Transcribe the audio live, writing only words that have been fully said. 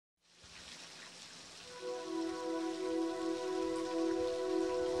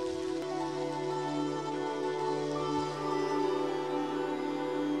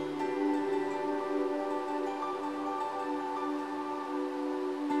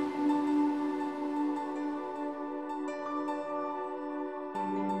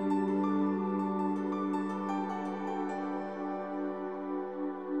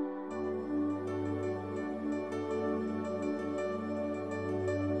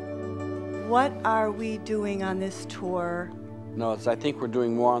what are we doing on this tour? No, I think we're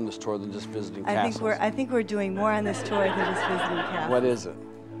doing more on this tour than just visiting castles. I think we're doing more on this tour than just visiting castles. What is it?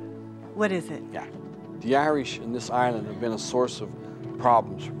 What is it? Yeah. The Irish in this island have been a source of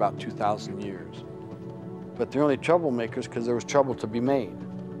problems for about 2,000 years. But they're only troublemakers because there was trouble to be made.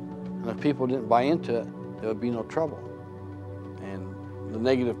 And if people didn't buy into it, there would be no trouble. And the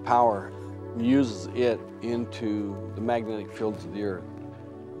negative power uses it into the magnetic fields of the earth.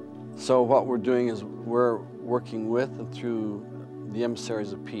 So what we're doing is we're working with and through the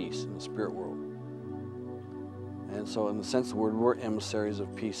emissaries of peace in the spirit world. And so in the sense of the word, we're emissaries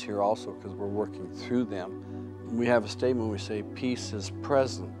of peace here also because we're working through them. We have a statement we say peace is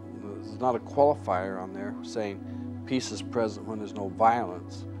present. There's not a qualifier on there saying peace is present when there's no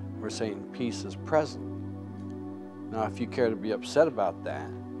violence. We're saying peace is present. Now if you care to be upset about that,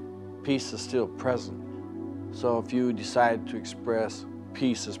 peace is still present. So if you decide to express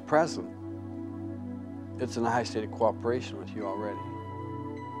peace is present, it's in a high state of cooperation with you already.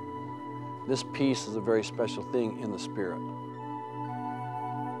 This peace is a very special thing in the spirit.